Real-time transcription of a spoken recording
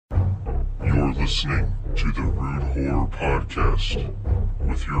listening to the Rude Horror Podcast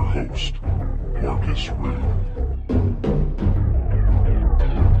with your host, Marcus Rude.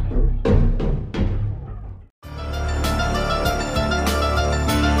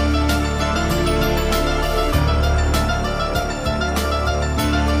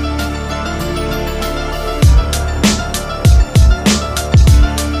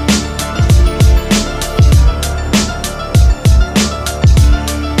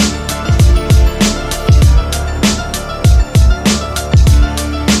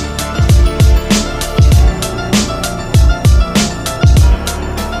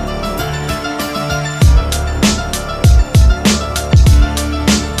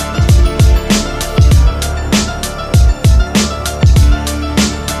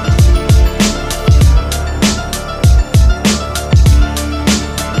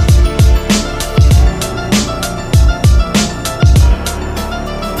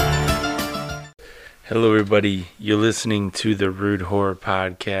 Hello everybody, you're listening to the Rude Horror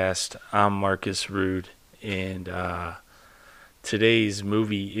Podcast. I'm Marcus Rude, and today's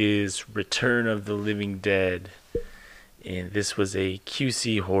movie is Return of the Living Dead, and this was a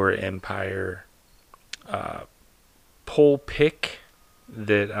QC Horror Empire poll pick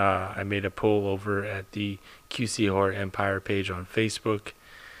that I made a poll over at the QC Horror Empire page on Facebook.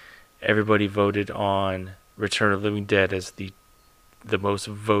 Everybody voted on Return of the Living Dead as the most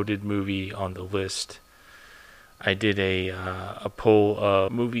voted movie on the list. I did a poll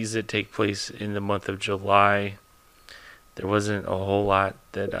of movies that take place in the month of July. There wasn't a whole lot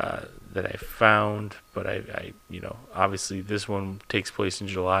that I found, but I obviously this one takes place in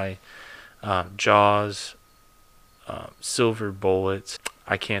July. Jaws, Silver Bullets.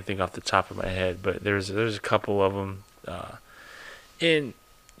 I can't think off the top of my head, but there's a couple of them. And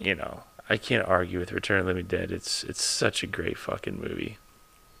I can't argue with Return of the Living Dead. It's such a great fucking movie,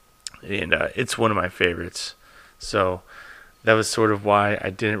 and it's one of my favorites. So that was sort of why I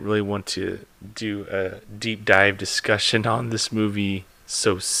didn't really want to do a deep dive discussion on this movie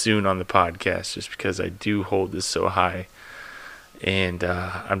so soon on the podcast, just because I do hold this so high, and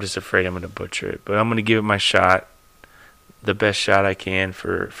I'm just afraid I'm going to butcher it. But I'm going to give it my shot, the best shot I can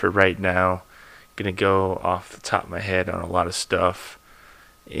for right now. Going to go off the top of my head on a lot of stuff.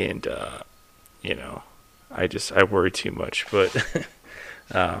 And, I worry too much, but,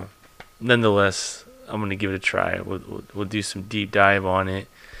 nonetheless, I'm going to give it a try. We'll do some deep dive on it.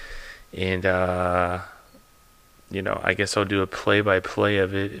 And, I guess I'll do a play-by-play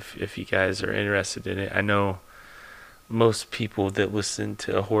of it if you guys are interested in it. I know most people that listen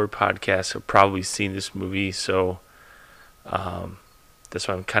to horror podcasts have probably seen this movie, so, that's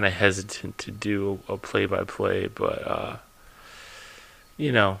why I'm kind of hesitant to do a play-by-play, but,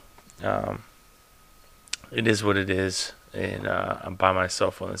 it is what it is, and I'm by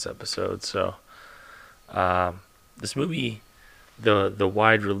myself on this episode. So this movie, the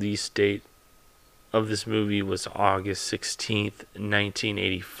wide release date of this movie was August 16th,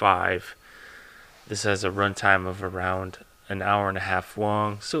 1985. This has a runtime of around an hour and a half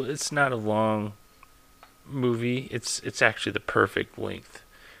long, so it's not a long movie. It's actually the perfect length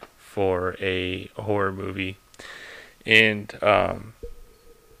for a horror movie, and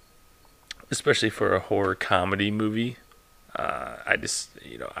especially for a horror comedy movie. I just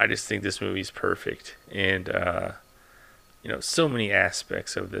think this movie's perfect, and so many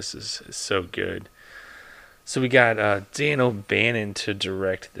aspects of this is so good. So we got Dan O'Bannon to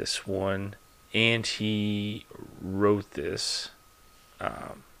direct this one, and he wrote this.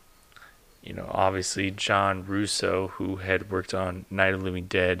 Obviously John Russo, who had worked on Night of the Living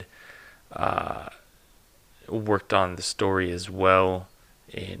Dead, worked on the story as well.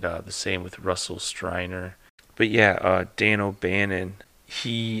 And the same with Russell Streiner. But yeah, Dan O'Bannon,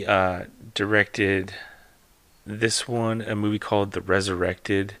 he directed this one, a movie called The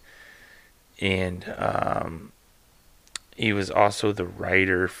Resurrected. And he was also the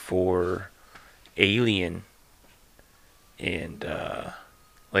writer for Alien. And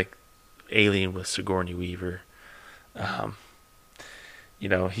Alien with Sigourney Weaver.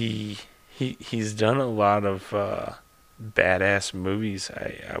 He's done a lot of badass movies.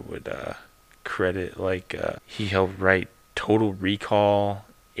 I would credit, he helped write Total Recall,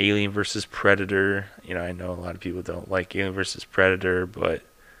 Alien vs. Predator. I know a lot of people don't like Alien vs. Predator, but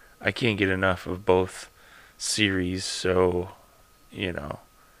I can't get enough of both series, so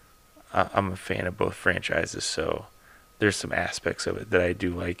I'm a fan of both franchises, so there's some aspects of it that I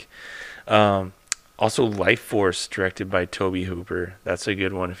do like. Also, Life Force, directed by Tobe Hooper. That's a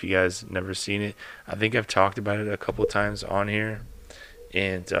good one if you guys never seen it. I think I've talked about it a couple times on here,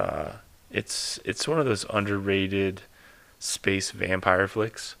 and it's one of those underrated space vampire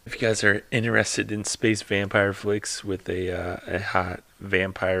flicks. If you guys are interested in space vampire flicks with a hot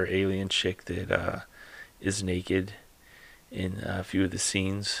vampire alien chick that is naked in a few of the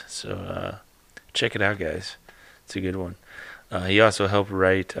scenes, so check it out, guys. It's a good one. He also helped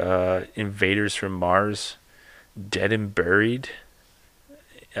write Invaders from Mars, Dead and Buried,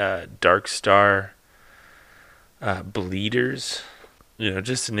 Dark Star, Bleeders,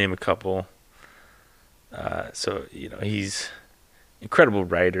 just to name a couple. So he's incredible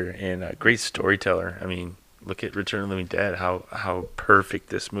writer and a great storyteller. I mean, look at Return of the Living Dead, how perfect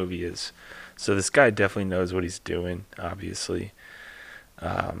this movie is. So this guy definitely knows what he's doing, obviously.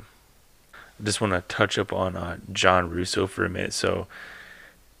 I just want to touch up on John Russo for a minute. So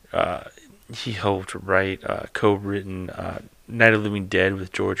he helped write, co-written Night of the Living Dead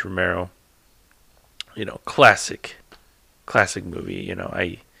with George Romero. Classic movie.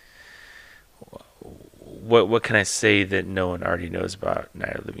 What can I say that no one already knows about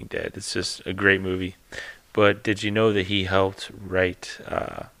Night of the Living Dead? It's just a great movie. But did you know that he helped write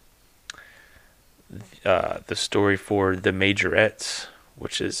the story for The Majorettes,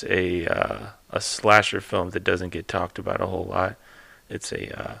 which is a slasher film that doesn't get talked about a whole lot. It's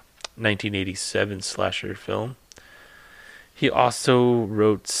a 1987 slasher film. He also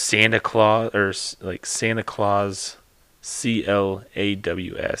wrote Santa Claus, or like Santa Claus, CLAWS,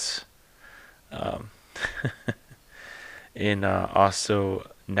 and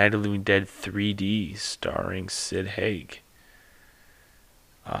also Night of the Living Dead 3D, starring Sid Haig.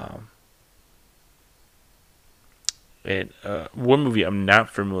 And one movie I'm not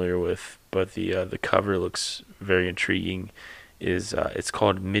familiar with, but the cover looks very intriguing, is it's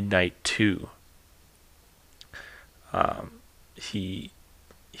called Midnight 2. He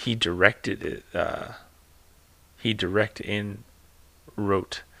directed it. He directed and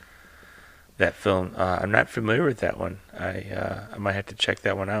wrote that film. I'm not familiar with that one. I might have to check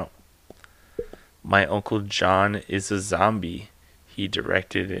that one out. My Uncle John is a Zombie. He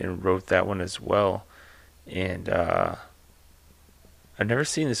directed and wrote that one as well. And I've never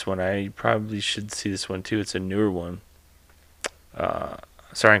seen this one. I probably should see this one too. It's a newer one.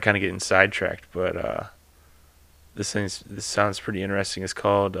 Sorry, I'm kind of getting sidetracked, but this sounds pretty interesting. It's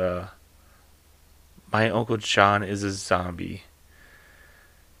called My Uncle John is a Zombie.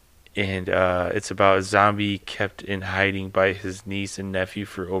 And it's about a zombie kept in hiding by his niece and nephew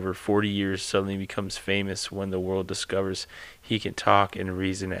for over 40 years suddenly becomes famous when the world discovers he can talk and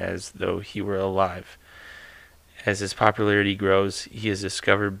reason as though he were alive. As his popularity grows, he is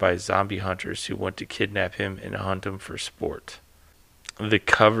discovered by zombie hunters who want to kidnap him and hunt him for sport. The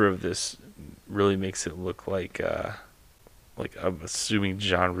cover of this really makes it look like I'm assuming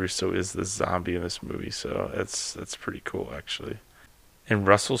John Russo is the zombie in this movie, so that's pretty cool actually. And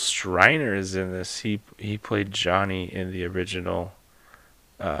Russell Schreiner is in this. He played Johnny in the original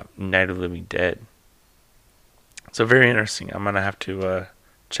Night of the Living Dead. So very interesting. I'm gonna have to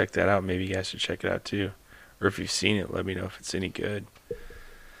check that out. Maybe you guys should check it out too. Or if you've seen it, let me know if it's any good.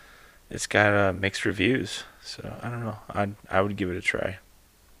 It's got mixed reviews, so I don't know. I would give it a try.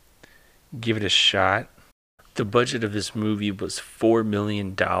 Give it a shot. The budget of this movie was $4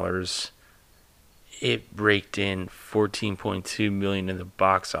 million. It raked in $14.2 million in the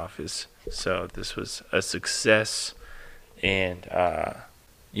box office. So this was a success, and I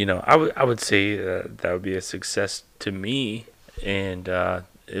would say that would be a success to me, and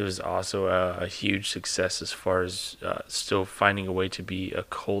it was also a huge success as far as still finding a way to be a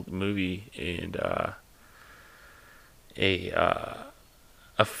cult movie and a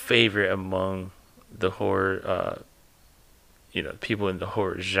favorite among the horror, people in the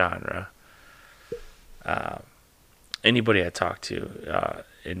horror genre. Anybody I talk to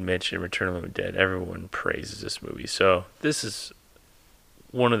and mention Return of the Living Dead, everyone praises this movie. So this is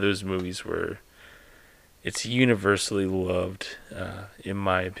one of those movies where it's universally loved, in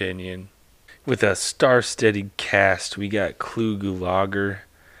my opinion. With a star-studded cast, we got Clu Gulager,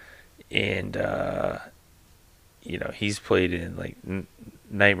 and he's played in like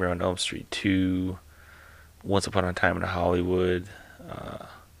Nightmare on Elm Street 2, Once Upon a Time in Hollywood.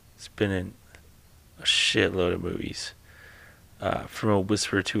 It's been in a shitload of movies. From A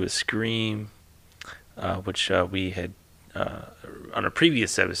Whisper to a Scream, which we had on a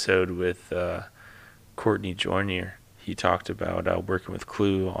previous episode with Courtney Joyner. He talked about working with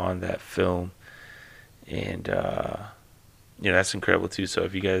Clu on that film, and that's incredible too. So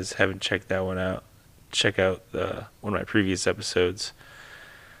if you guys haven't checked that one out, check out one of my previous episodes.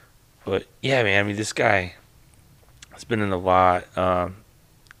 But yeah, man, I mean, this guy has been in a lot.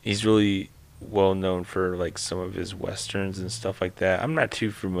 He's really well known for like some of his westerns and stuff like that. I'm not too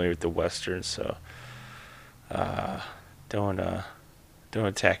familiar with the westerns, so don't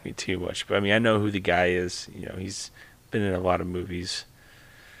attack me too much. But I mean, I know who the guy is. He's been in a lot of movies,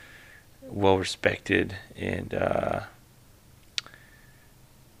 well respected, and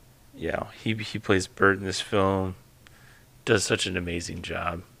he plays Bert in this film. Does such an amazing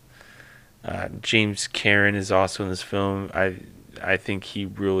job. James Karen is also in this film. I think he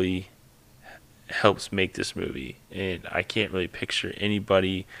really helps make this movie, and I can't really picture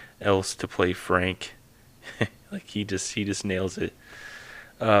anybody else to play Frank. Like he just nails it.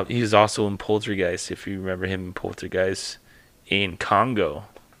 He was also in Poltergeist, if you remember him in Poltergeist, in Congo,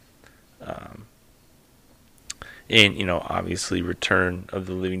 and obviously Return of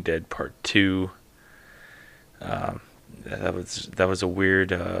the Living Dead Part 2. That was a weird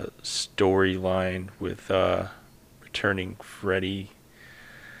storyline with returning Freddy.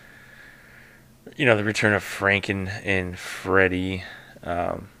 The return of Frank and Freddy.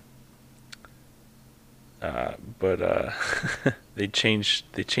 But they changed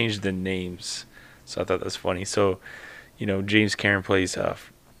the names, so I thought that was funny. So, James Karen plays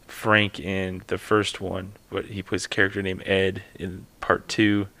Frank in the first one, but he plays a character named Ed in Part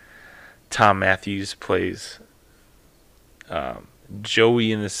 2. Tom Matthews plays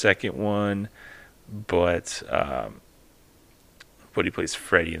Joey in the second one, but he plays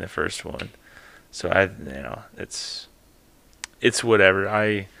Freddy in the first one. So it's whatever.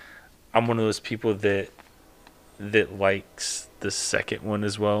 I'm one of those people that likes the second one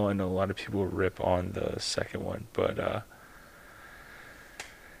as well. I know a lot of people rip on the second one, but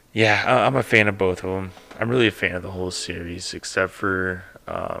I'm a fan of both of them. I'm really a fan of the whole series, except for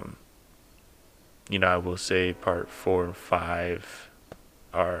I will say part 4 and 5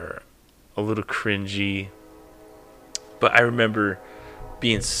 are a little cringy, but I remember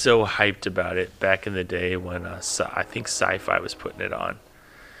being so hyped about it back in the day when I think Sci-Fi was putting it on,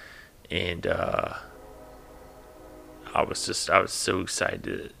 and I was so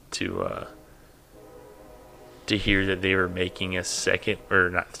excited to hear that they were making a second, or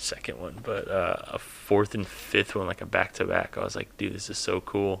not the second one, but a fourth and fifth one, like a back-to-back. I was like, dude, this is so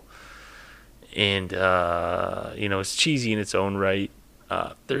cool. And it's cheesy in its own right.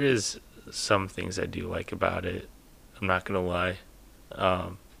 There is some things I do like about it, I'm not gonna lie.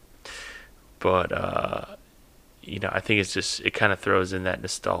 But I think it kind of throws in that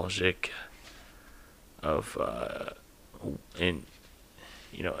nostalgic of a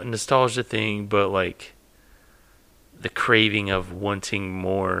nostalgia thing, but like the craving of wanting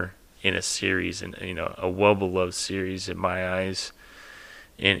more in a series, and a well-beloved series in my eyes.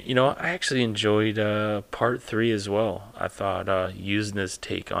 And I actually enjoyed part 3 as well. I thought Yuzna's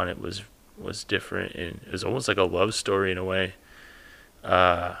take on it was different, and it was almost like a love story in a way.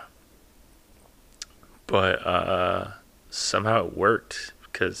 But somehow it worked,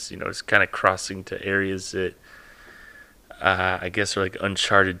 because it's kind of crossing to areas that I guess are like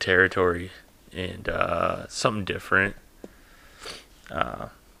uncharted territory, and something different.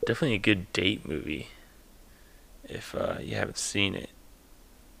 Definitely a good date movie if you haven't seen it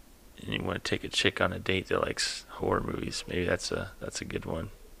and you want to take a chick on a date that likes horror movies. Maybe that's a good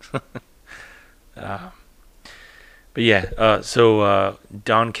one. So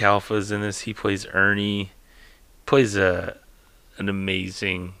Don Calfa's in this. He plays Ernie. Plays an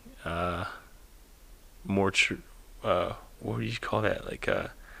amazing what do you call that? Like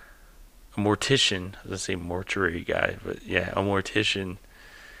a mortician. I was gonna say mortuary guy, but yeah, a mortician.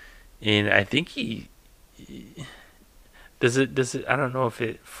 And I think he does it. I don't know if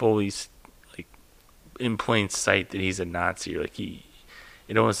it fully, like, in plain sight that he's a Nazi, or like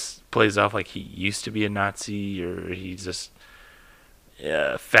it almost plays off like he used to be a Nazi, or he's just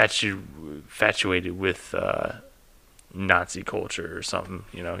infatuated with Nazi culture or something,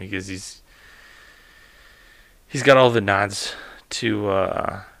 because he's got all the nods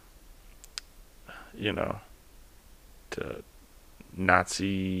to to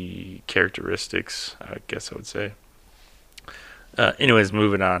Nazi characteristics, I guess I would say. Anyways,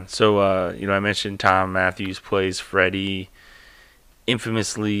 moving on. So I mentioned Tom Matthews plays Freddy.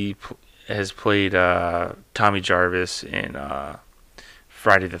 Infamously has played Tommy Jarvis in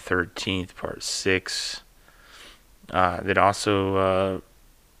Friday the 13th Part 6. That also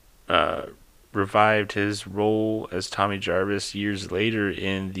revived his role as Tommy Jarvis years later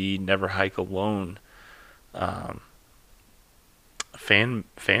in the Never Hike Alone fan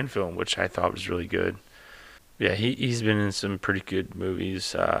film, which I thought was really good. Yeah, he's been in some pretty good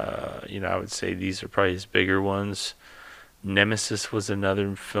movies. I would say these are probably his bigger ones. Nemesis was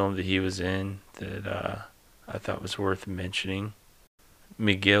another film that he was in that I thought was worth mentioning.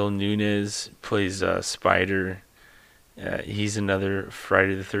 Miguel Nunez plays Spider. He's another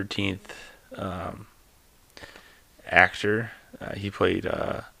Friday the 13th actor. He played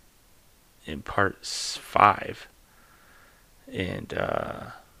in part 5, and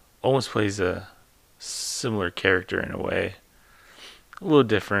almost plays a similar character in a way. A little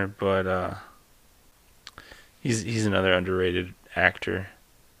different, but he's another underrated actor.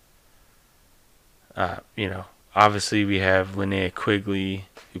 Obviously we have Linnea Quigley,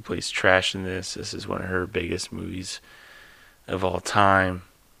 who plays Trash in this. This is one of her biggest movies of all time.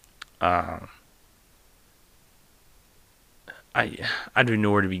 I don't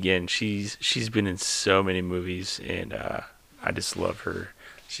know where to begin. She's been in so many movies, and I just love her.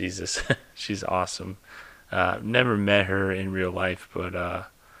 She's awesome. Never met her in real life, but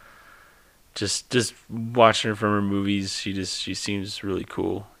just watching her from her movies, she seems really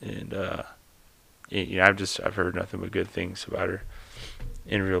cool, and I've heard nothing but good things about her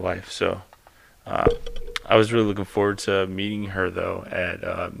in real life. So I was really looking forward to meeting her though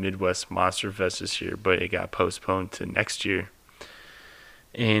at Midwest Monster Fest this year, but it got postponed to next year.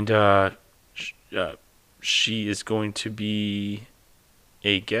 And she is going to be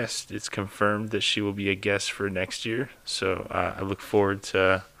a guest. It's confirmed that she will be a guest for next year. So I look forward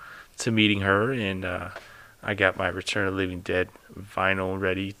to meeting her, and I got my Return of the Living Dead vinyl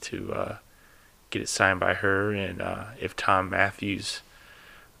ready to get it signed by her. And if Tom Matthews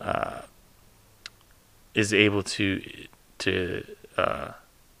is able to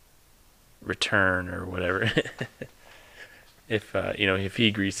return or whatever, if he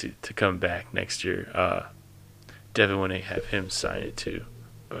agrees to come back next year, definitely want to have him sign it too.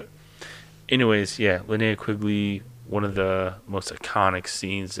 But anyways, yeah, Linnea Quigley, one of the most iconic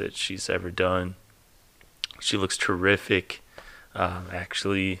scenes that she's ever done. She looks terrific.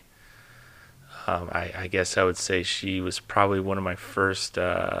 Actually, I guess I would say she was probably one of my first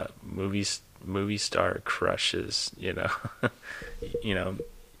movie star crushes.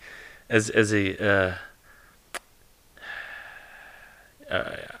 As a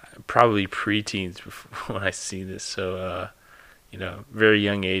probably preteens when I see this. So very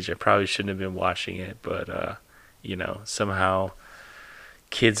young age. I probably shouldn't have been watching it, but somehow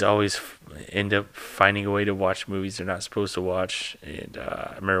kids always end up finding a way to watch movies they're not supposed to watch. And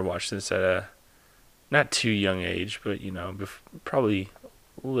I remember watching this at a not too young age, but probably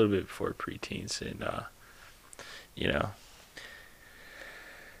a little bit before preteens, and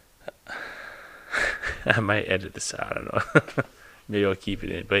I might edit this out. I don't know. Maybe I'll keep it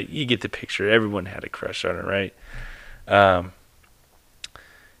in, but you get the picture. Everyone had a crush on her, right? I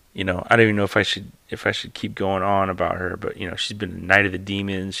don't even know if I should keep going on about her, but she's been in Night of the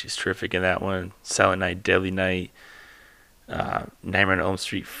Demons. She's terrific in that one. Silent Night, Deadly Night, Nightmare on Elm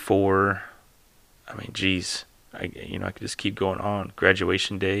Street 4. I mean, geez, I could just keep going on.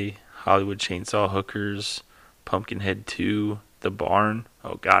 Graduation Day, Hollywood Chainsaw Hookers, Pumpkinhead 2, The Barn.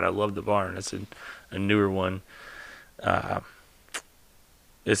 Oh God, I love The Barn. That's a newer one.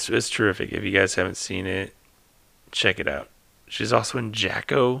 It's terrific. If you guys haven't seen it, check it out. She's also in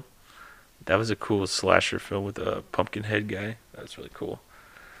Jacko. That was a cool slasher film with a Pumpkinhead guy. That was really cool.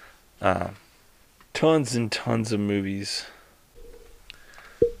 Tons and tons of movies.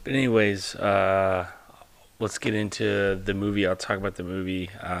 But anyways, let's get into the movie. I'll talk about the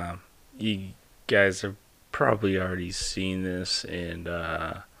movie. You guys have probably already seen this, and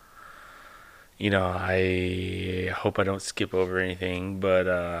I hope I don't skip over anything, but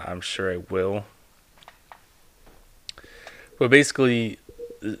I'm sure I will. But basically,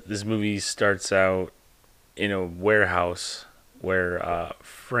 this movie starts out in a warehouse where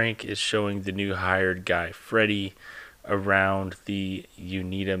Frank is showing the new hired guy, Freddy, around the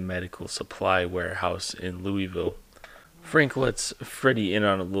Unita Medical Supply warehouse in Louisville. Frank lets Freddy in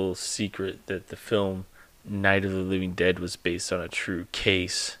on a little secret that the film Night of the Living Dead was based on a true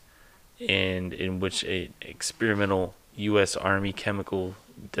case, and in which an experimental U.S. Army chemical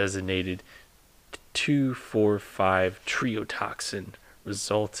designated 2,4,5 triotoxin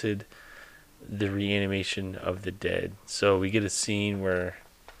resulted the reanimation of the dead. So we get a scene where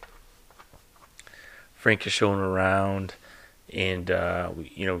Frank is showing around, and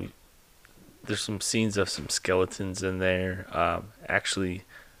there's some scenes of some skeletons in there. Actually,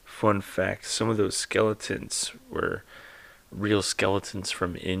 fun fact: some of those skeletons were real skeletons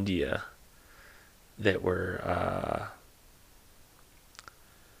from India that were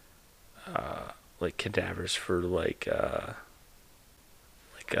like cadavers for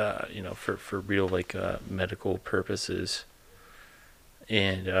for real medical purposes,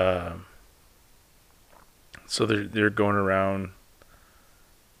 and so they're going around,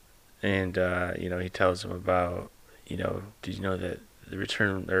 and he tells them about, did you know that the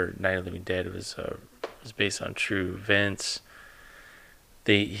Return or Night of the Living Dead was based on true events?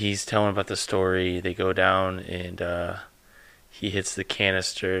 he's telling about the story. They go down and he hits the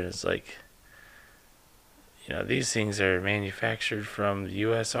canister and it's like, these things are manufactured from the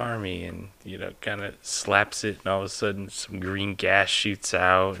U.S. Army, and kind of slaps it, and all of a sudden some green gas shoots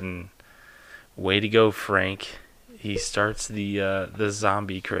out, and way to go, Frank. He starts the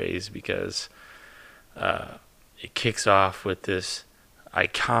zombie craze because it kicks off with this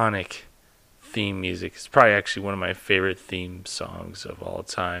iconic theme music. It's probably actually one of my favorite theme songs of all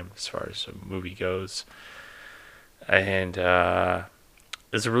time as far as a movie goes. And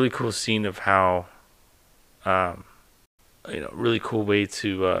there's a really cool scene of how, really cool way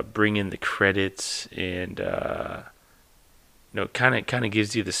to bring in the credits, and kind of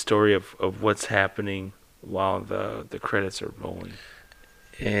gives you the story of what's happening while the credits are rolling.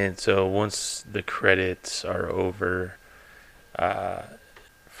 And so once the credits are over,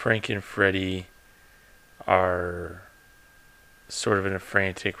 Frank and Freddy are sort of in a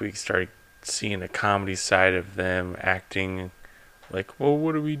frantic. We start seeing a comedy side of them acting like, well,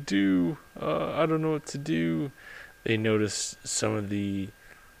 what do we do? I don't know what to do. They notice some of the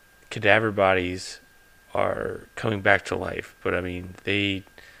cadaver bodies are coming back to life, but I mean, they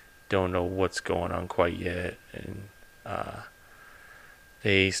don't know what's going on quite yet, and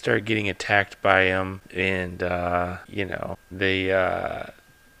they start getting attacked by him, and they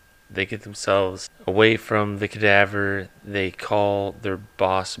get themselves away from the cadaver. They call their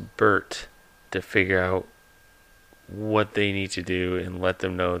boss Bert to figure out what they need to do and let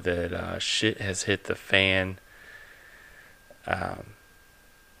them know that shit has hit the fan.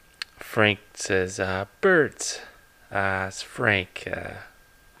 Frank says, Bert, it's Frank,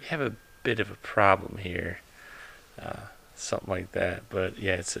 we have a bit of a problem here. Something like that. But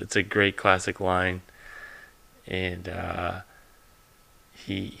yeah, it's a great classic line. And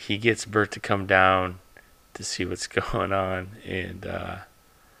he gets Bert to come down to see what's going on. And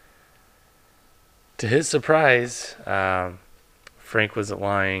to his surprise, Frank wasn't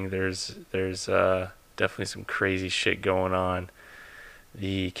lying. There's definitely some crazy shit going on.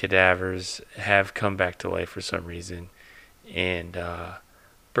 The cadavers have come back to life for some reason, and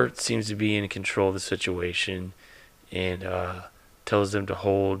Bert seems to be in control of the situation, and tells them to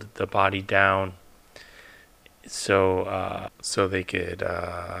hold the body down so they could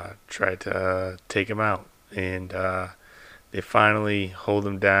try to take him out. And they finally hold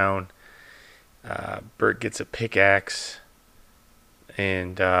him down. Bert gets a pickaxe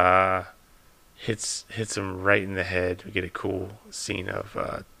and hits him right in the head. We get a cool scene of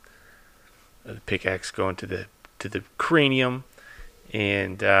the pickaxe going to the cranium,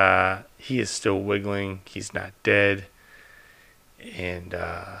 and he is still wiggling. He's not dead, and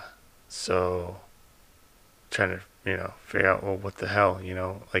so trying to figure out, well, what the hell,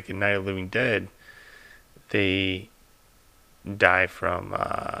 like in Night of the Living Dead, they die from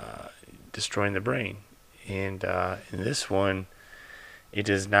destroying the brain, and in this one, it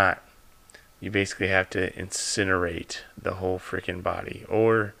does not. You basically have to incinerate the whole freaking body.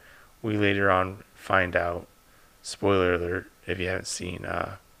 Or we later on find out, spoiler alert if you haven't seen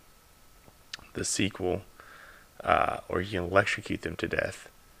the sequel, or you can electrocute them to death.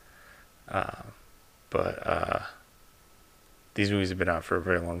 But these movies have been out for a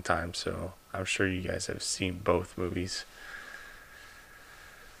very long time, so I'm sure you guys have seen both movies.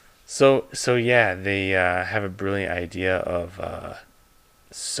 So yeah, they have a brilliant idea of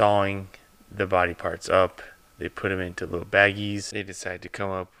sawing the body parts up. They put them into little baggies. They decide to come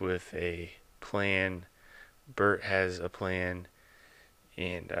up with a plan. Bert has a plan,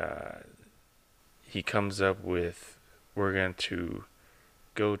 and he comes up with, we're going to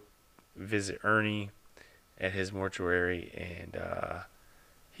go visit Ernie at his mortuary, and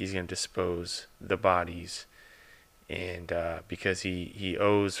he's going to dispose the bodies, and because he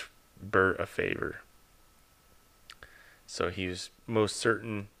owes Bert a favor. So he was most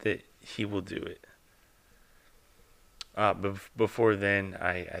certain that he will do it. But before then,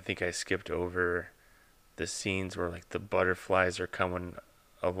 I think I skipped over the scenes where like the butterflies are coming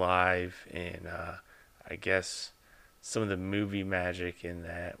alive, and I guess some of the movie magic in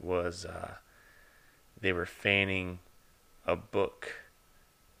that was they were fanning a book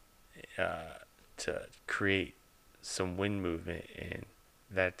to create some wind movement, and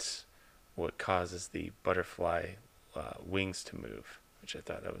that's what causes the butterfly wings to move, which I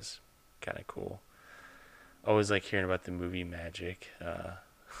thought that was kind of cool. Always like hearing about the movie magic,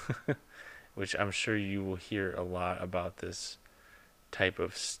 which I'm sure you will hear a lot about this type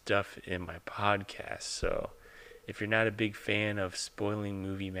of stuff in my podcast. So if you're not a big fan of spoiling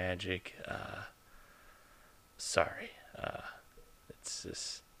movie magic, sorry. It's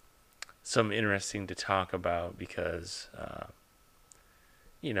just something interesting to talk about because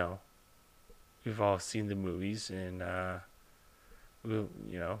you know, we've all seen the movies, and we'll,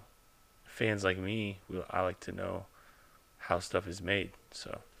 fans like me, I like to know how stuff is made.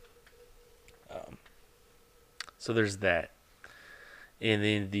 Um, so there's that. And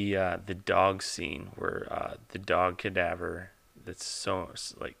then the dog scene where the dog cadaver that's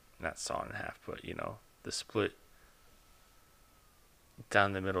like not sawn in half, but the split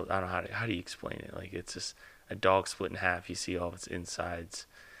down the middle. I don't know how do you explain it. Like it's just a dog split in half. You see all of its insides.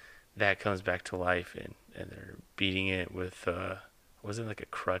 That comes back to life, and they're beating it with was it like a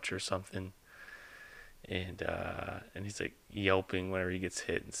crutch or something? And he's like yelping whenever he gets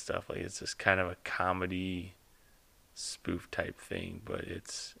hit and stuff. Like it's just kind of a comedy spoof type thing, but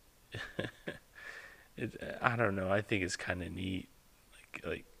it's I don't know. I think it's kind of neat.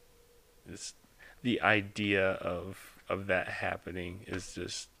 Like it's the idea of that happening is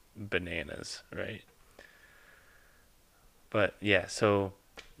just bananas, right? But yeah, so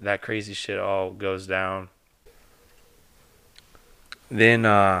that crazy shit all goes down. Then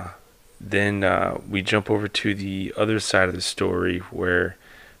we jump over to the other side of the story where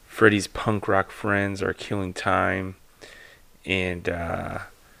Freddy's punk rock friends are killing time, and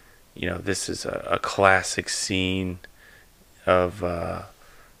this is a classic scene of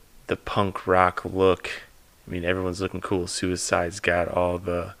the punk rock look. I mean, everyone's looking cool. Suicide's got all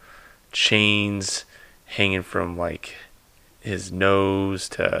the chains hanging from like his nose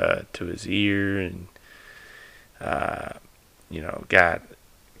to his ear, and got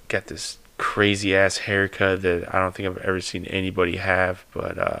this crazy ass haircut that I don't think I've ever seen anybody have,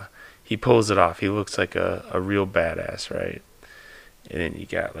 but he pulls it off. He looks like a real badass, right? And then you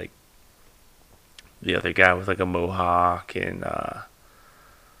got like the other guy with like a mohawk, and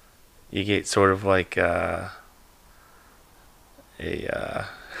you get sort of like a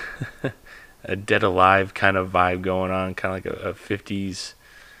a Dead Alive kind of vibe going on, kind of like a 50s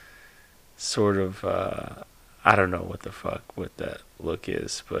sort of I don't know what that look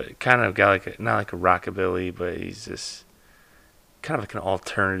is, but kind of got like not like a rockabilly, but he's just kind of like an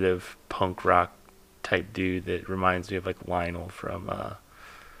alternative punk rock type dude that reminds me of like Lionel from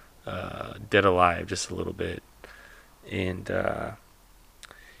Dead Alive just a little bit. And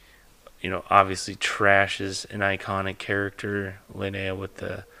obviously Trash is an iconic character. Linnea with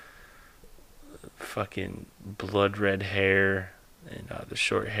the fucking blood red hair and the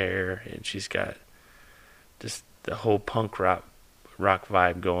short hair, and she's got just the whole punk rock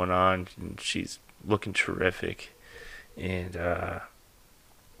vibe going on, and she's looking terrific. And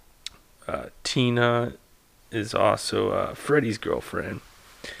Tina is also Freddy's girlfriend,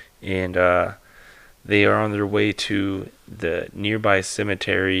 and they are on their way to the nearby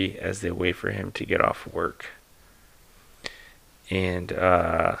cemetery as they wait for him to get off work. And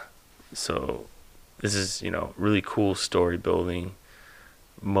so this is really cool story building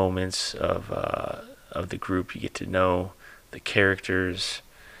moments of the group. You get to know the characters.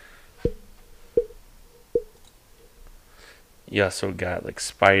 You also got like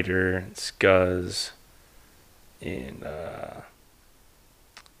Spider, Scuzz, and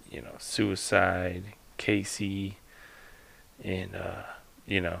Suicide, Casey, and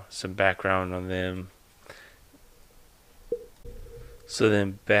some background on them. So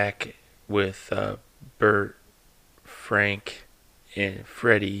then back with Bert, Frank, and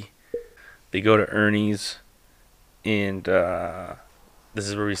Freddy, they go to Ernie's, and this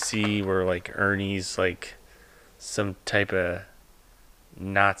is where we see where like Ernie's like some type of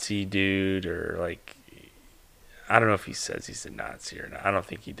Nazi dude, or like I don't know if he says he's a Nazi or not. I don't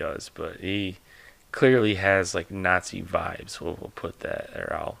think he does, but he clearly has like Nazi vibes. We'll put that,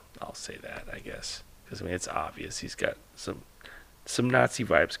 or I'll say that, I guess, because I mean it's obvious he's got some Nazi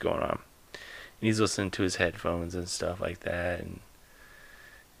vibes going on. And he's listening to his headphones and stuff like that, and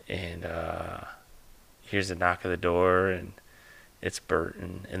here's a knock at the door, and it's Bert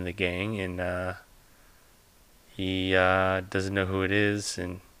and the gang, and he doesn't know who it is,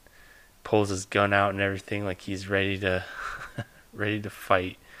 and pulls his gun out and everything, like he's ready to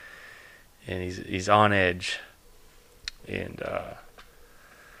fight, and he's on edge, and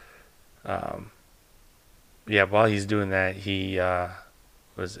while he's doing that, he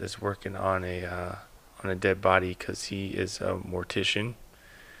is working on a dead body because he is a mortician,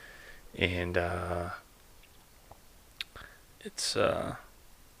 and it's a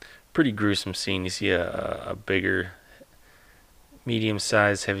pretty gruesome scene. You see a bigger,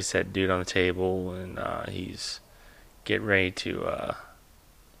 medium-sized, heavy-set dude on the table, and he's getting ready to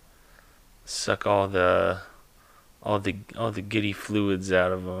suck all the giddy fluids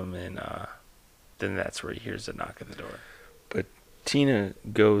out of him, and then that's where he hears a knock at the door. But Tina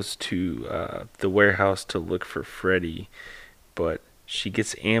goes to the warehouse to look for Freddy, but she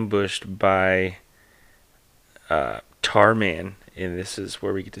gets ambushed by Tarman, and this is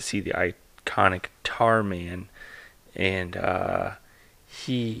where we get to see the iconic Tarman, and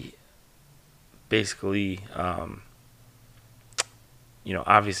he basically,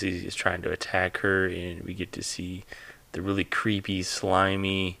 obviously is trying to attack her, and we get to see the really creepy,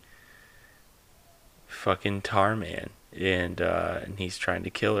 slimy, fucking Tarman, and he's trying to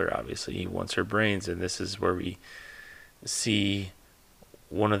kill her. Obviously, he wants her brains, and this is where we see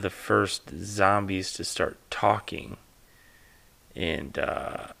one of the first zombies to start talking, and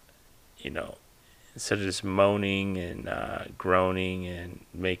instead of just moaning and groaning and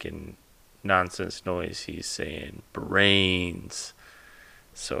making nonsense noise, he's saying brains.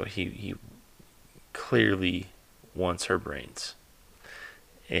 So he clearly wants her brains,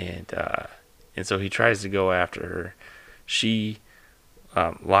 and so he tries to go after her. She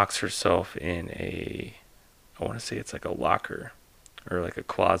locks herself in I want to say it's like a locker or like a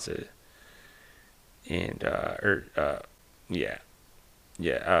closet, and I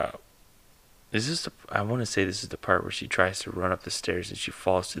want to say this is the part where she tries to run up the stairs and she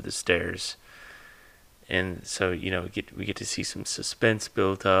falls through the stairs, and so we get to see some suspense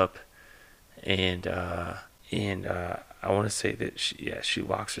build up, and I want to say that she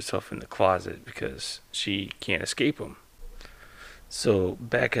locks herself in the closet because she can't escape him. So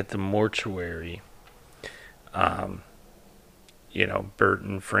back at the mortuary, Bert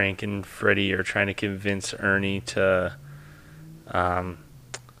and Frank and Freddy are trying to convince Ernie to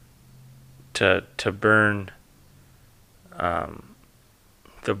burn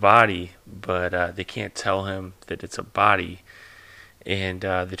the body, but they can't tell him that it's a body, and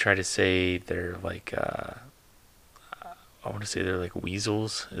they try to say they're like I want to say they're like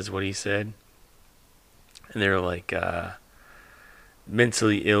weasels, is what he said, and they're like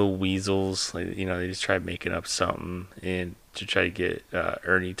mentally ill weasels. Like, they just tried making up something and to try to get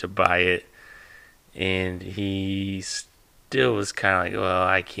Ernie to buy it, and he still was kind of like, well,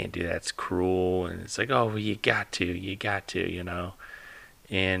 I can't do that, it's cruel. And it's like, oh, well, you got to,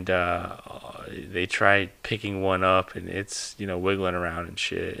 and they tried picking one up, and it's wiggling around and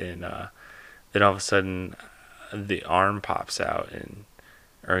shit, and then all of a sudden the arm pops out, and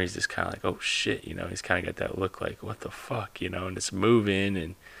Ernie's just kind of like, oh shit, he's kind of got that look like, what the fuck, and it's moving,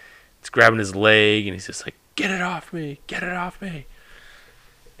 and it's grabbing his leg, and he's just like, get it off me,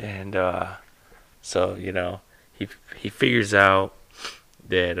 and so he figures out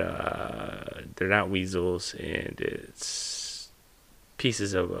that they're not weasels, and it's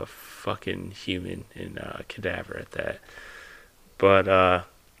pieces of a fucking human and cadaver at that. But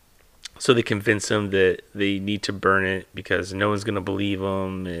so they convince him that they need to burn it because no one's gonna believe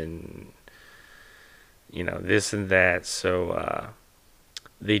them, and this and that. So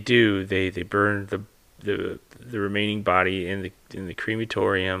they do. They burn the remaining body in the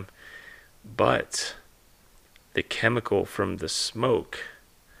crematorium, but the chemical from the smoke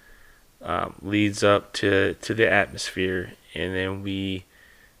leads up to the atmosphere, and then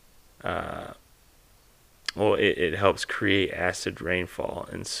it helps create acid rainfall,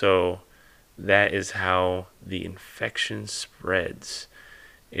 and so that is how the infection spreads.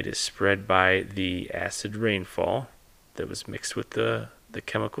 It is spread by the acid rainfall that was mixed with the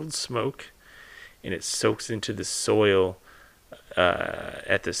chemical smoke, and it soaks into the soil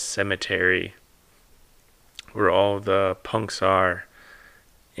at the cemetery where all the punks are,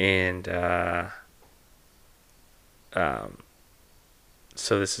 and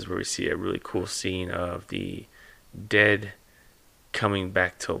so this is where we see a really cool scene of the dead coming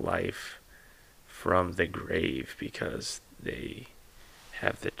back to life from the grave because they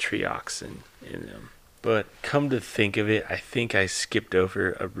have the trioxin in them. But come to think of it, I think I skipped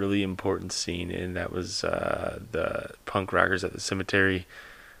over a really important scene, and that was the punk rockers at the cemetery.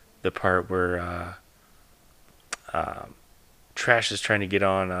 The part where Trash is trying to get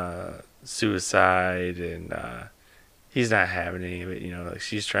on suicide, and he's not having any of it. Like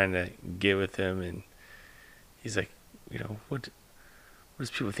she's trying to get with him, and he's like, what does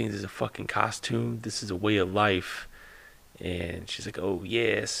people think this is a fucking costume? This is a way of life. And she's like, oh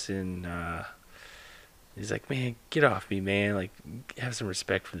yes, and he's like, man, get off me, man. Like, have some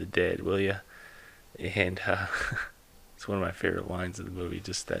respect for the dead, will ya? And it's one of my favorite lines of the movie,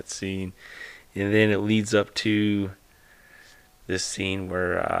 just that scene. And then it leads up to this scene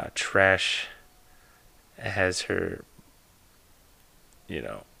where Trash has her,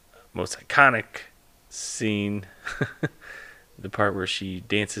 most iconic scene, the part where she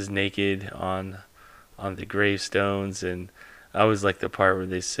dances naked on the gravestones. And I always like the part where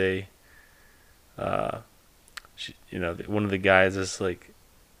they say, one of the guys is like,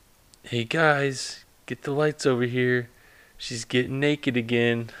 hey guys, get the lights over here. she's getting naked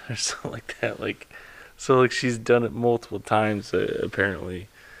again or something like that. So she's done it multiple times apparently.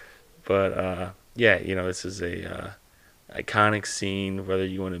 But yeah, this is a iconic scene, whether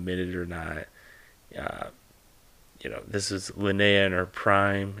you want to admit it or not. Uh, this is Linnea in her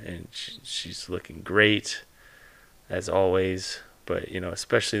prime, and she's looking great as always. But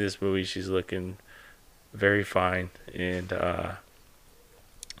especially in this movie, she's looking very fine, and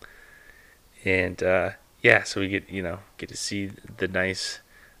yeah, so we get to see the nice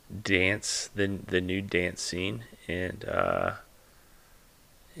dance, the new dance scene, and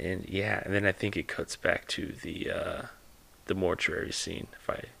yeah, and then I think it cuts back to the mortuary scene, if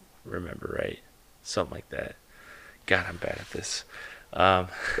I remember right, something like that. God, I'm bad at this. Um,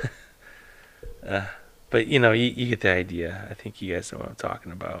 but you get the idea. I think you guys know what I'm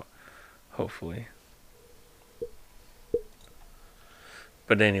talking about. Hopefully.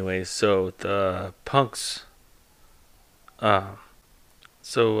 But anyway, so the punks. The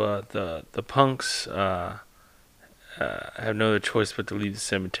punks have no other choice but to leave the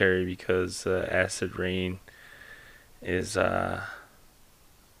cemetery because acid rain is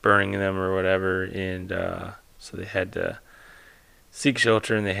burning them or whatever, and so they had to seek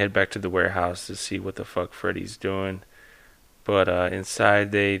shelter, and they head back to the warehouse to see what the fuck Freddy's doing. But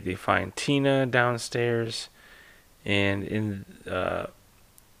inside, they find Tina downstairs, and in the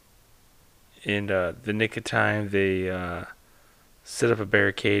nick of time, they set up a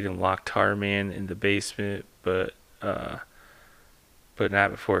barricade and lock Tarman in the basement, but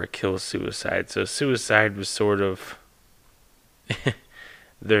not before it kills Suicide. So Suicide was sort of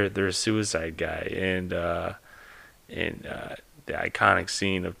their suicide guy, and the iconic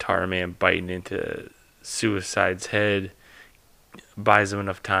scene of Tarman biting into Suicide's head buys him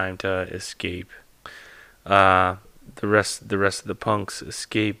enough time to escape. The rest of the punks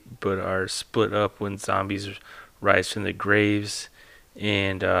escape, but are split up when zombies rise from the graves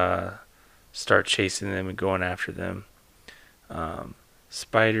and start chasing them and going after them.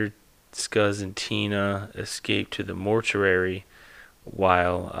 Spider, Scuzz, and Tina escape to the mortuary,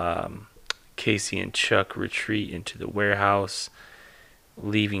 while Casey and Chuck retreat into the warehouse,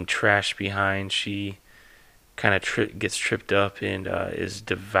 leaving Trash behind. She kind of gets tripped up and is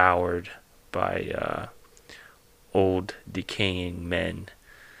devoured by old decaying men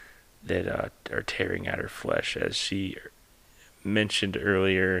that are tearing at her flesh, as she mentioned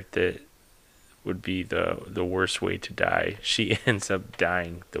earlier that would be the worst way to die. She ends up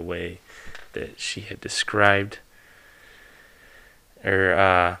dying the way that she had described. Or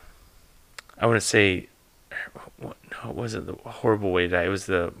I want to say, no, it wasn't the horrible way to die. It was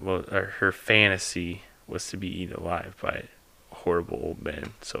her fantasy was to be eaten alive by horrible old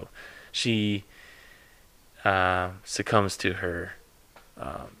men. So she succumbs to her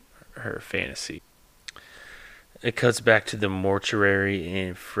fantasy. It cuts back to the mortuary,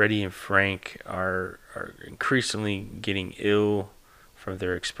 and Freddy and Frank are increasingly getting ill from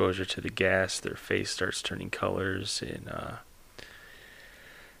their exposure to the gas. Their face starts turning colors and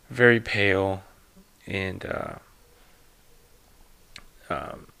very pale, and they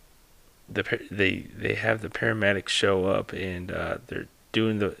have the paramedics show up, and they're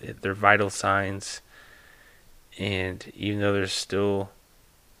doing their vital signs, and even though they're still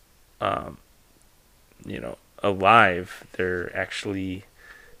alive, they're actually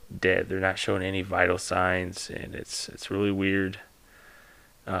dead. They're not showing any vital signs, and it's really weird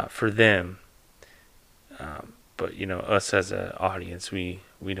for them. But us as an audience, we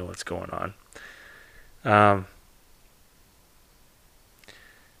know what's going on.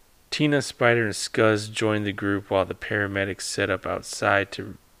 Tina, Spider, and Scuzz join the group while the paramedics set up outside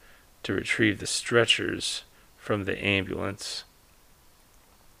to retrieve the stretchers from the ambulance.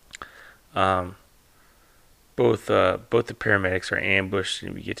 Both the paramedics are ambushed,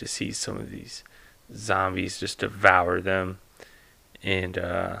 and we get to see some of these zombies just devour them. And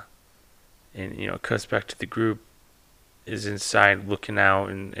cuts back to the group is inside looking out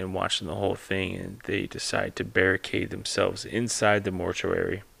and watching the whole thing, and they decide to barricade themselves inside the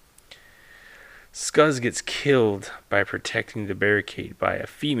mortuary. Scuzz gets killed by protecting the barricade by a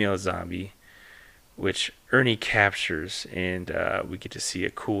female zombie, which Ernie captures, and we get to see a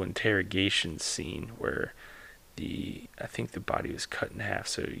cool interrogation scene where I think the body was cut in half,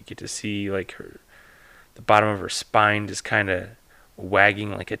 so you get to see like the bottom of her spine just kind of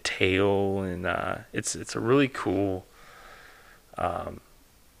wagging like a tail, and it's a really cool.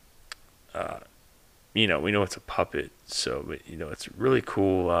 We know it's a puppet, so it's really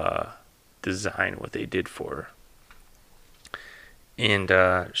cool design what they did for her. And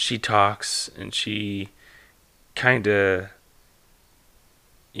she talks, and she kind of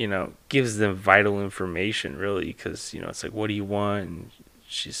gives them vital information, really, because, it's like, what do you want? And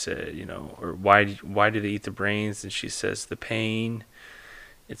she said, or why do they eat the brains? And she says, the pain.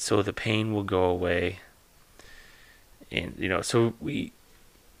 It's so the pain will go away. And, so I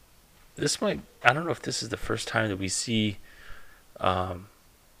don't know if this is the first time that we see, the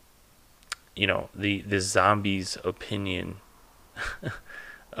zombies' opinion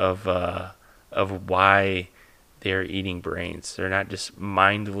of why they're eating brains. They're not just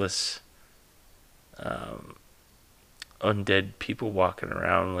mindless, undead people walking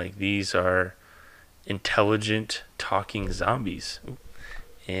around. Like, these are intelligent, talking zombies,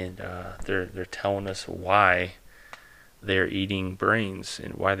 and they're telling us why they're eating brains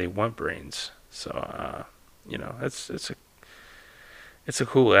and why they want brains. So, it's a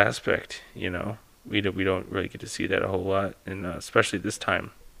cool aspect. We don't really get to see that a whole lot, and especially this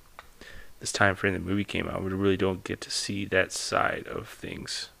time frame the movie came out, we really don't get to see that side of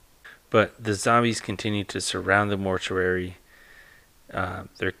things. But the zombies continue to surround the mortuary.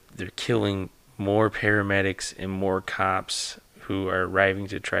 They're killing more paramedics and more cops who are arriving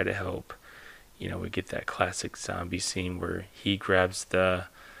to try to help. We get that classic zombie scene where he grabs the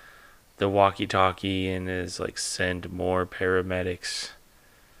walkie-talkie and is like, send more paramedics,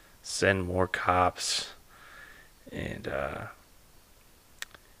 send more cops, and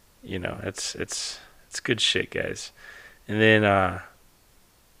it's good shit, guys. And then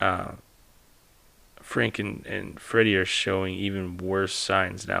Frank and Freddy are showing even worse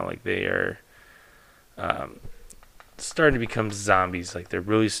signs now. Like, they are starting to become zombies. Like, they're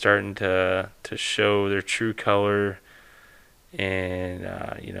really starting to show their true color, and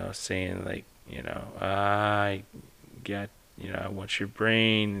saying, like, I got, I want your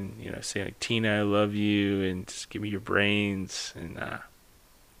brain, and saying, like, Tina, I love you, and just give me your brains. And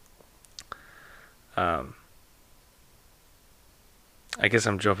I guess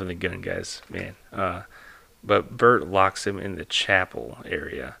I'm jumping the gun, guys, man. But Bert locks him in the chapel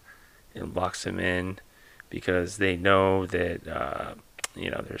area and locks him in because they know that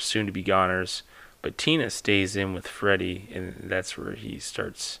they're soon to be goners. But Tina stays in with Freddy, and that's where he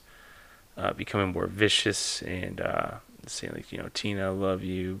starts becoming more vicious and saying, like, Tina, I love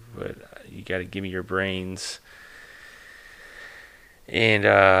you, but you got to give me your brains. And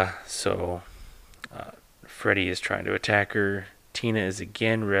so Freddy is trying to attack her. Tina is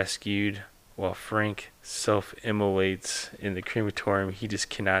again rescued while Frank self-immolates in the crematorium. He just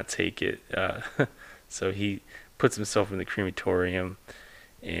cannot take it. So he puts himself in the crematorium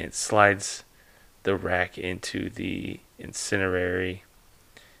and slides the rack into the incinerary.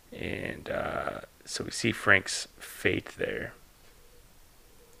 And so we see Frank's fate there.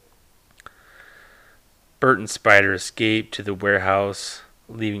 Bert and Spider escape to the warehouse,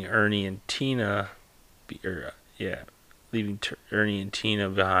 leaving Ernie and Tina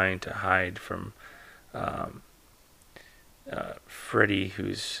behind to hide from Freddy,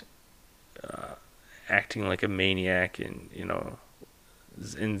 who's acting like a maniac and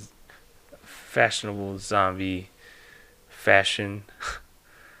in fashionable zombie fashion.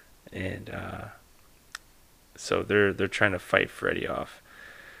 And so they're trying to fight Freddy off,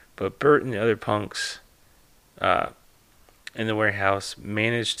 but Bert and the other punks in the warehouse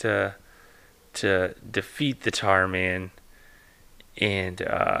manage to defeat the Tar Man, and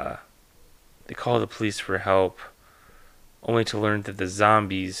they call the police for help, only to learn that the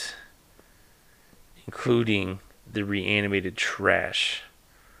zombies, including the reanimated Trash.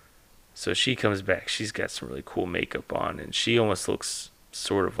 So she comes back. She's got some really cool makeup on, and she almost looks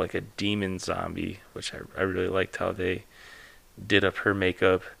sort of like a demon zombie, which I really liked how they did up her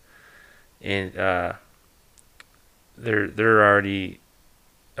makeup. And they're already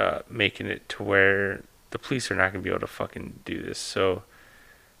making it to where the police are not going to be able to fucking do this. So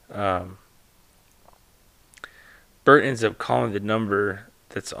Bert ends up calling the number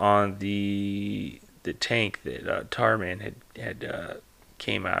that's on the tank that Tarman had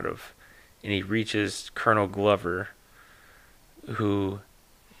came out of, and he reaches Colonel Glover, who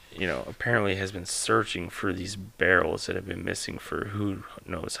apparently has been searching for these barrels that have been missing for who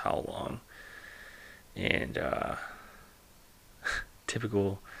knows how long. And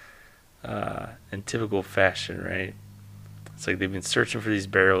typical fashion, right? It's like they've been searching for these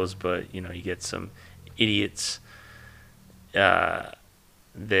barrels, but you get some idiots that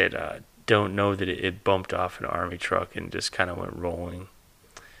don't know that it bumped off an army truck and just kind of went rolling.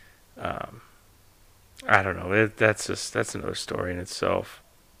 I don't know. That's another story in itself.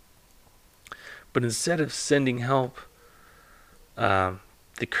 But instead of sending help, the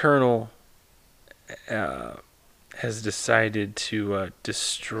colonel has decided to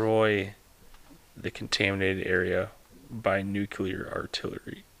destroy the contaminated area by nuclear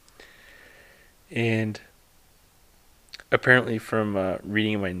artillery. And apparently, from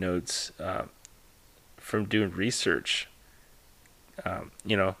reading my notes, from doing research,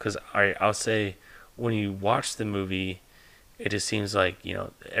 because I'll say when you watch the movie, it just seems like,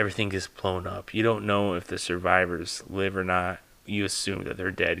 everything gets blown up. You don't know if the survivors live or not. You assume that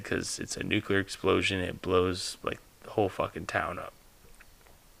they're dead because it's a nuclear explosion. It blows like the whole fucking town up.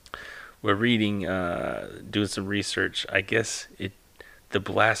 We're reading, doing some research. I guess the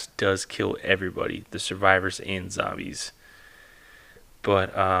blast does kill everybody, the survivors and zombies.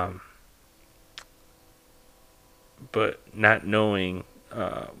 But not knowing,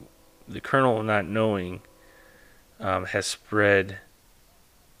 the colonel not knowing, has spread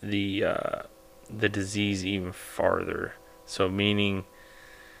the disease even farther. So meaning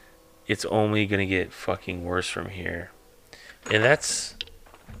it's only gonna get fucking worse from here. And that's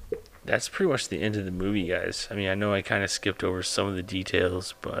pretty much the end of the movie, guys. I mean, I know I kind of skipped over some of the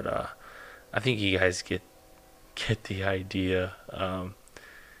details, but I think you guys get the idea.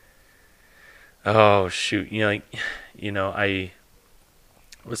 Oh shoot, I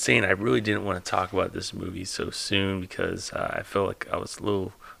was saying I really didn't want to talk about this movie so soon because I felt like I was a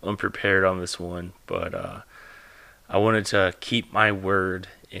little unprepared on this one, but I wanted to keep my word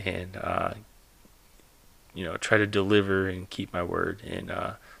and try to deliver and keep my word. And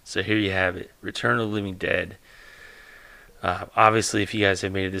so here you have it, Return of the Living Dead. Obviously, if you guys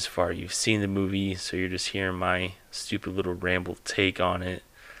have made it this far, you've seen the movie, so you're just hearing my stupid little ramble take on it.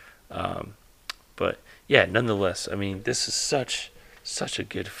 But yeah, nonetheless, I mean, this is such a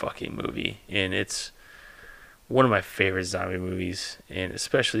good fucking movie, and it's one of my favorite zombie movies, and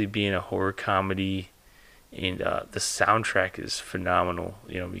especially being a horror comedy, and the soundtrack is phenomenal.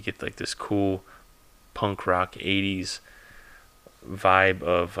 We get like this cool punk rock 80s vibe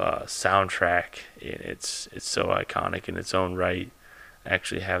of soundtrack, and it's so iconic in its own right. I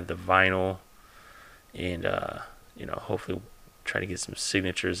actually have the vinyl, and hopefully try to get some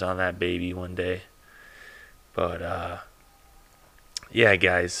signatures on that baby one day. But yeah,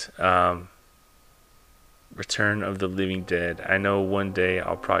 guys, Return of the Living Dead. I know one day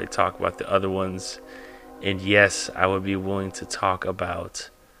I'll probably talk about the other ones, and yes, I would be willing to talk about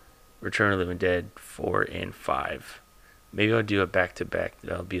Return of the Living Dead 4 and 5. Maybe I'll do it back to back.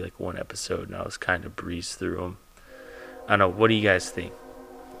 That'll be like one episode, and I'll just kind of breeze through them. I don't know. What do you guys think?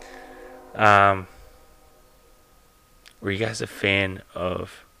 Were you guys a fan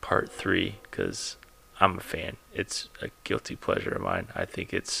of part 3? Because I'm a fan. It's a guilty pleasure of mine. I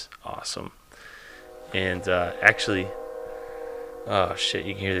think it's awesome. And actually, oh shit,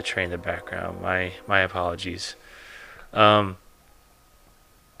 you can hear the train in the background. My apologies.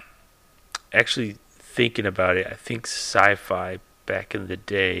 Actually, thinking about it, I think Sci-Fi back in the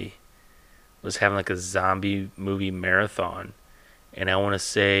day was having like a zombie movie marathon, and I want to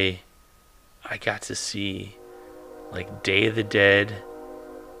say I got to see like Day of the Dead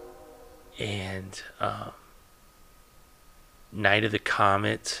and Night of the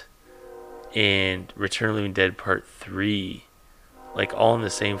Comet and Return of the Living Dead Part 3, like all in the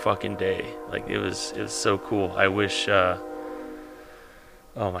same fucking day. Like it was so cool. I wish oh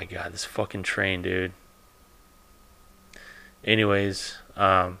my god, this fucking train, dude. Anyways,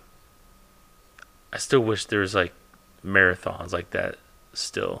 I still wish there was like marathons like that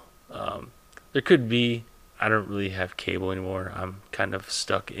still. There could be. I don't really have cable anymore. I'm kind of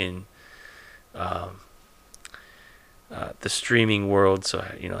stuck in the streaming world, so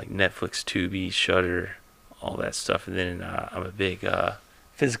like Netflix, Tubi, Shudder, all that stuff. And then I'm a big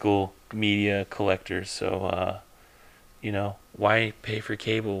physical media collector, so why pay for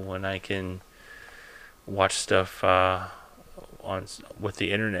cable when I can watch stuff on with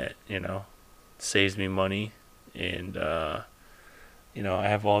the internet? Saves me money, and I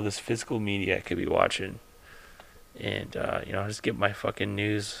have all this physical media I could be watching, and I just get my fucking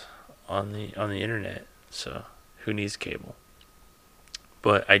news on the internet. So who needs cable?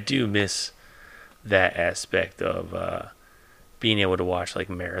 But I do miss that aspect of being able to watch like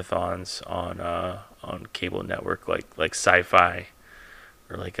marathons on cable network, like Sci-Fi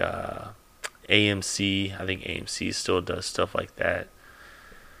or like AMC. I think AMC still does stuff like that,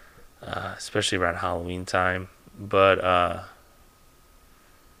 especially around Halloween time. But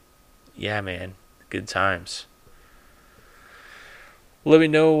yeah, man, good times. Let me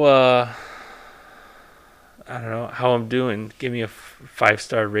know I don't know how I'm doing. Give me a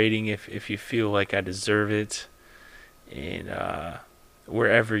 5-star rating if you feel like I deserve it, and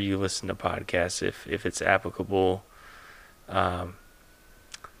wherever you listen to podcasts, if it's applicable.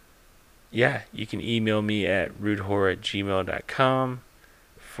 Yeah, you can email me at rudehorror@gmail.com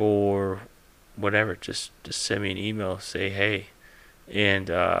for whatever, just send me an email, say hey, and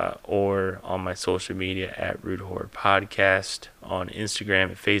or on my social media at Rude Horror Podcast on Instagram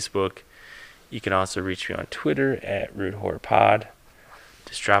and Facebook. You can also reach me on Twitter at Rude Horror Pod.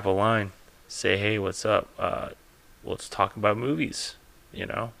 Just drop a line, say hey, what's up? Let's talk about movies,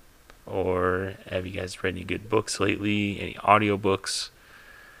 or have you guys read any good books lately? Any audiobooks?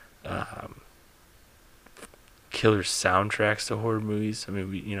 Killer soundtracks to horror movies. I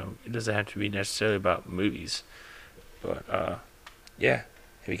mean, it doesn't have to be necessarily about movies, but yeah.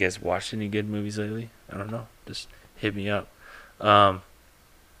 Have you guys watched any good movies lately? I don't know. Just hit me up. I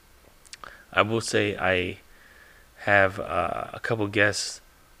will say I have a couple guest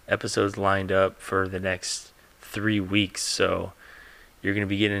episodes lined up for the next 3 weeks, so you're going to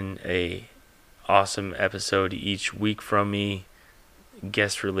be getting a awesome episode each week from me,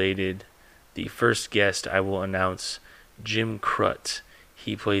 guest related. The first guest I will announce, Jim Krut.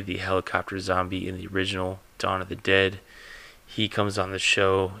 He played the helicopter zombie in the original Dawn of the Dead. He comes on the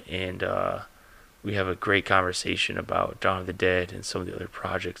show, and we have a great conversation about Dawn of the Dead and some of the other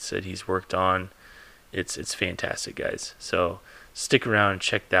projects that he's worked on. It's fantastic, guys. So stick around and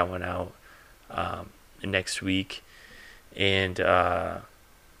check that one out next week. And then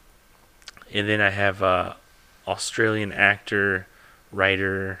I have Australian actor,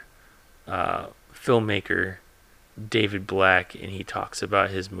 writer, filmmaker David Black, and he talks about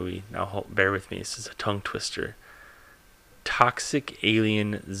his movie. Now bear with me, this is a tongue twister. Toxic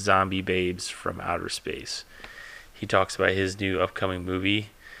Alien Zombie Babes from Outer Space. He talks about his new upcoming movie,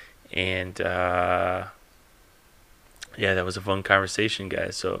 and yeah, that was a fun conversation,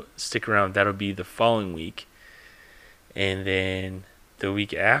 guys. So stick around. That'll be the following week, and then the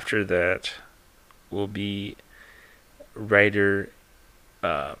week after that will be writer,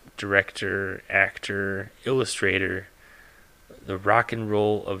 director, actor, illustrator, the rock and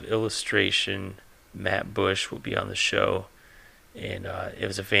roll of illustration, Matt Bush will be on the show. And it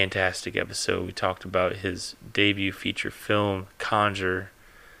was a fantastic episode. We talked about his debut feature film, Conjure,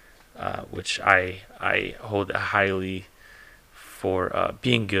 which I hold highly for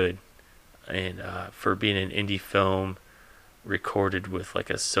being good, and for being an indie film recorded with like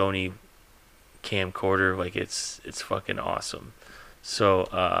a Sony camcorder. Like it's fucking awesome.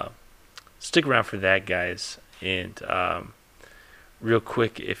 So stick around for that, guys. And real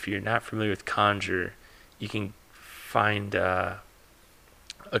quick, if you're not familiar with Conjure, you can find a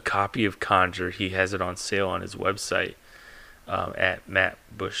copy of Conjure. He has it on sale on his website at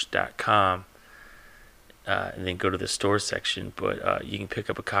mattbush.com, and then go to the store section. But you can pick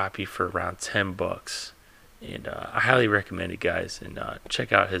up a copy for around $10, and I highly recommend it, guys. And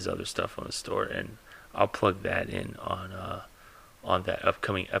check out his other stuff on the store, and I'll plug that in on that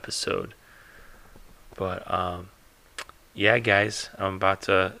upcoming episode. But yeah, guys, I'm about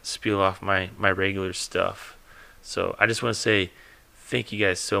to spiel off my regular stuff. So I just want to say thank you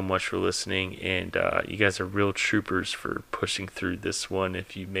guys so much for listening, and you guys are real troopers for pushing through this one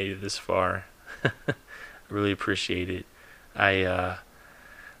if you made it this far. I really appreciate it. I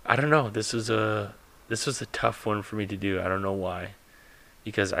don't know, this was a tough one for me to do. I don't know why,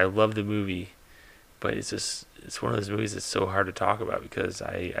 because I love the movie, but it's one of those movies that's so hard to talk about because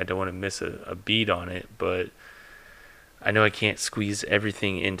I don't want to miss a beat on it. But I know I can't squeeze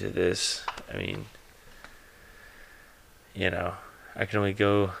everything into this. I mean, I can only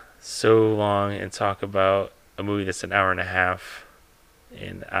go so long and talk about a movie that's an hour and a half,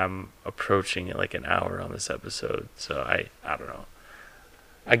 and I'm approaching it like an hour on this episode. So I don't know.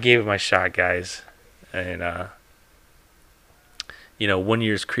 I gave it my shot, guys, and 1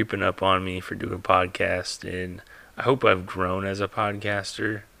 year's creeping up on me for doing a podcast, and I hope I've grown as a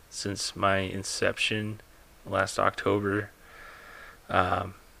podcaster since my inception last October.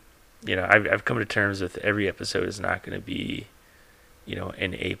 I've come to terms with every episode is not going to be,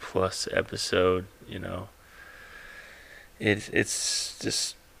 an A+ episode. It's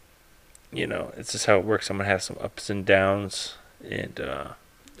just, it's just how it works. I'm gonna have some ups and downs, and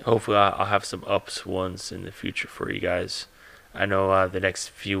hopefully I'll have some ups ones in the future for you guys. I know the next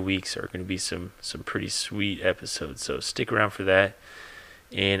few weeks are going to be some pretty sweet episodes, so stick around for that.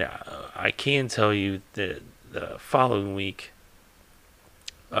 And I can tell you that the following week,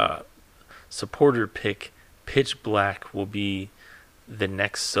 supporter pick Pitch Black will be the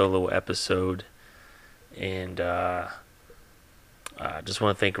next solo episode. And I just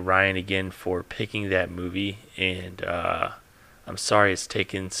want to thank Ryan again for picking that movie. And I'm sorry it's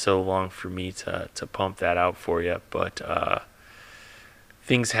taken so long for me to pump that out for you, but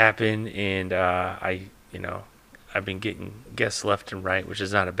things happen, and I've been getting guests left and right, which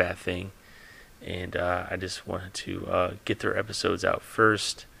is not a bad thing. And I just wanted to get their episodes out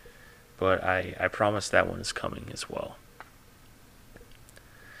first. but I promise that one is coming as well.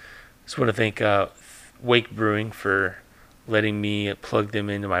 Just want to thank Wake Brewing for letting me plug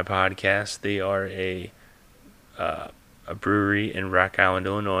them into my podcast. They are a brewery in Rock Island,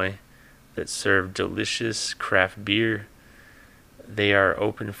 Illinois, that serve delicious craft beer. They are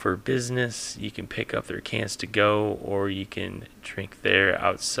open for business. You can pick up their cans to go, or you can drink there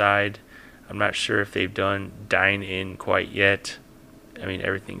outside. I'm not sure if they've done dine-in quite yet. I mean,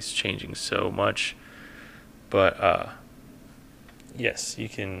 everything's changing so much. But, yes, you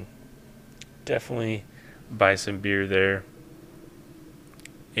can definitely buy some beer there.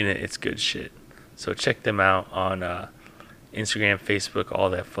 And it's good shit. So check them out on Instagram, Facebook, all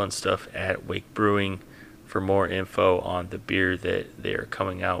that fun stuff at Wake Brewing for more info on the beer that they are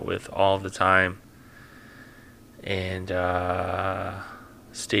coming out with all the time. And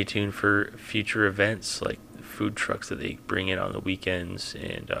stay tuned for future events like food trucks that they bring in on the weekends,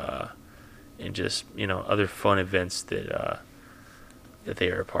 and just, you know, other fun events that they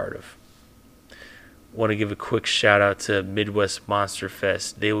are a part of. Want to give a quick shout out to Midwest Monster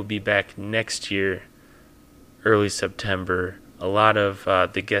Fest. They will be back next year, early September. A lot of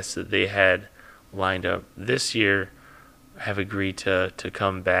the guests that they had lined up this year have agreed to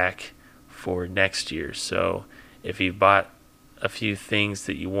come back for next year. So if you bought a few things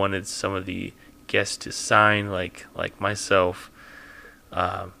that you wanted some of the guests to sign, like myself,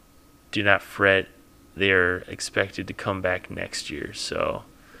 do not fret. They're expected to come back next year. So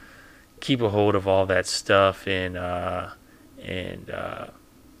keep a hold of all that stuff, and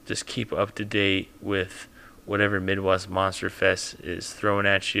just keep up to date with whatever Midwest Monster Fest is throwing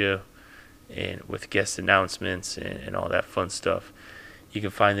at you, and with guest announcements and all that fun stuff. You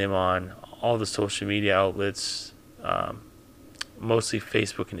can find them on all the social media outlets, mostly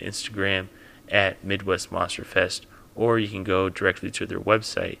Facebook and Instagram at Midwest Monster Fest, or you can go directly to their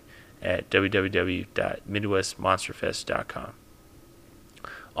website at www.midwestmonsterfest.com.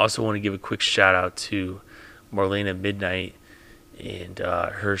 Also want to give a quick shout out to Marlena Midnight and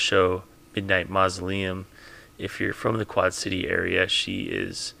her show Midnight Mausoleum. If you're from the Quad City area, she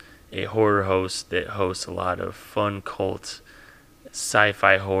is a horror host that hosts a lot of fun cult,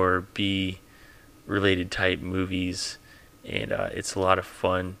 sci-fi horror, B-related type movies, and it's a lot of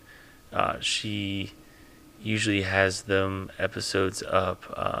fun. She usually has them episodes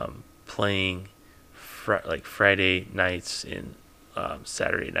up playing like Friday nights and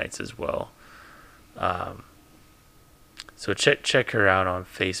Saturday nights as well. So check her out on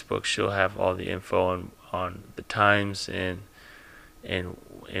Facebook. She'll have all the info on the times and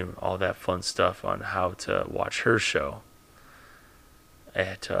all that fun stuff on how to watch her show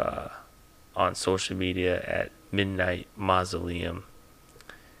at on social media at Midnight Mausoleum,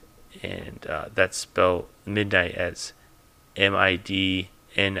 and that's spelled Midnight as MIDNITE,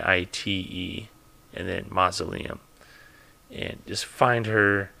 and then Mausoleum. And just find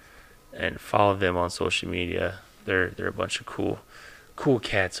her and follow them on social media. They're a bunch of cool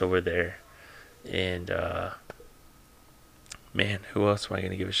cats over there. And man, who else am I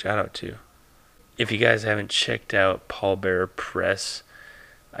going to give a shout out to? If you guys haven't checked out Pallbearer Press,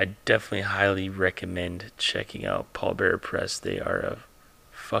 I definitely highly recommend checking out Pallbearer Press. They are a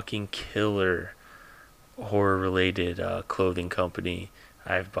fucking killer horror-related clothing company.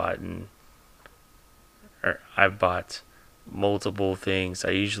 I've bought multiple things.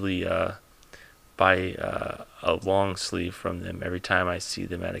 I usually buy a long sleeve from them every time I see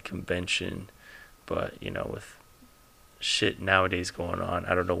them at a convention. But, you know, with shit nowadays going on,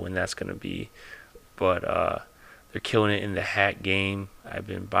 I don't know when that's going to be. But they're killing it in the hat game. I've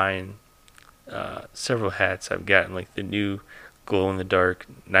been buying several hats. I've gotten like the new glow-in-the-dark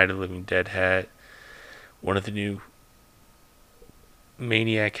Night of the Living Dead hat, one of the new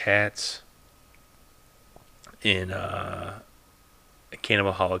Maniac hats, and a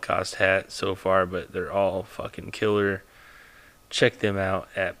Cannibal Holocaust hat so far, but they're all fucking killer. Check them out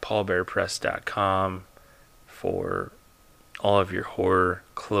at pallbearpress.com for all of your horror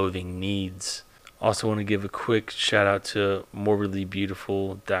clothing needs. Also want to give a quick shout out to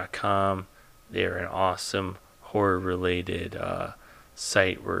morbidlybeautiful.com. They're an awesome horror related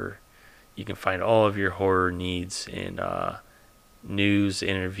site where you can find all of your horror needs in news,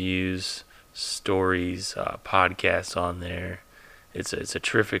 interviews, stories, podcasts on there. It's a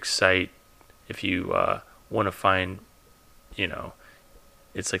terrific site if you want to find, you know,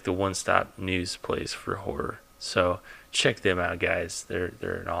 it's like the one-stop news place for horror. So check them out, guys. They're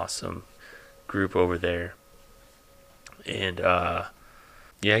an awesome group over there. And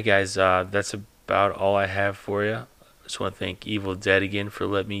yeah, guys, that's about all I have for you. I just want to thank Evil Dead again for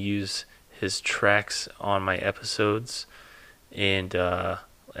letting me use his tracks on my episodes. And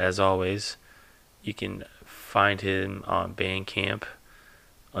as always, you can find him on Bandcamp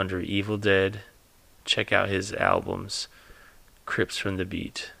under Evil Dead. Check out his albums, Crips from the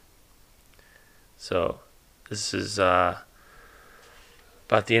Beat. So, this is about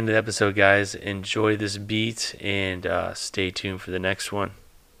the end of the episode, guys. Enjoy this beat and stay tuned for the next one.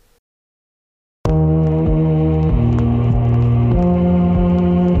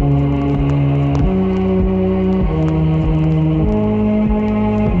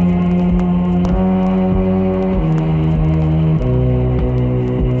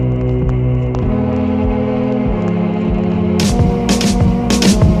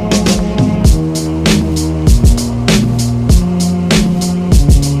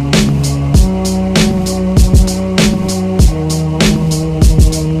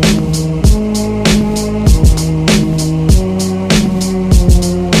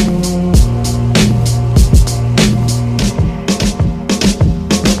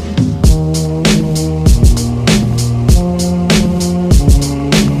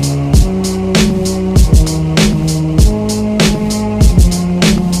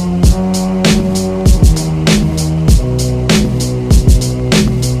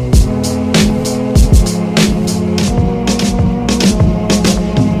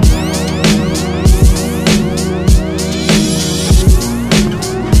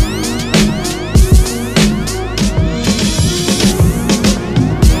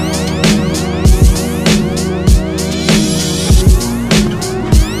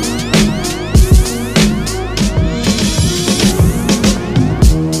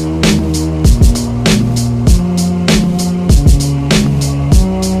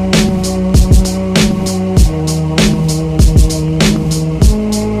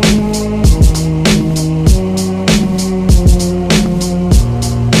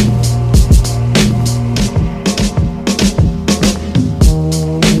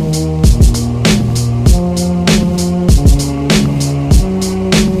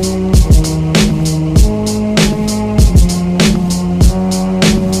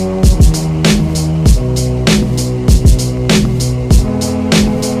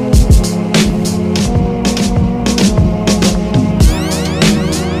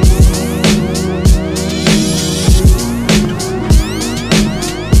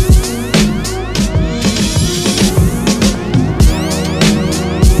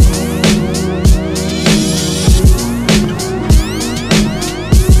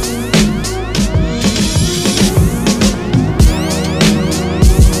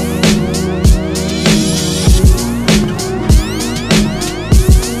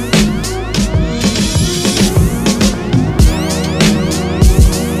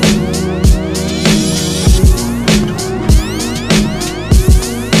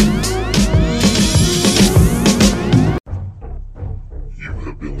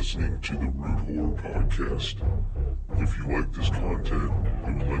 Listening to the Rude Horror Podcast. If you like this content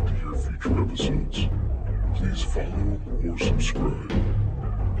and would like to hear future episodes, please follow or subscribe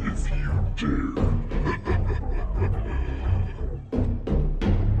if you dare.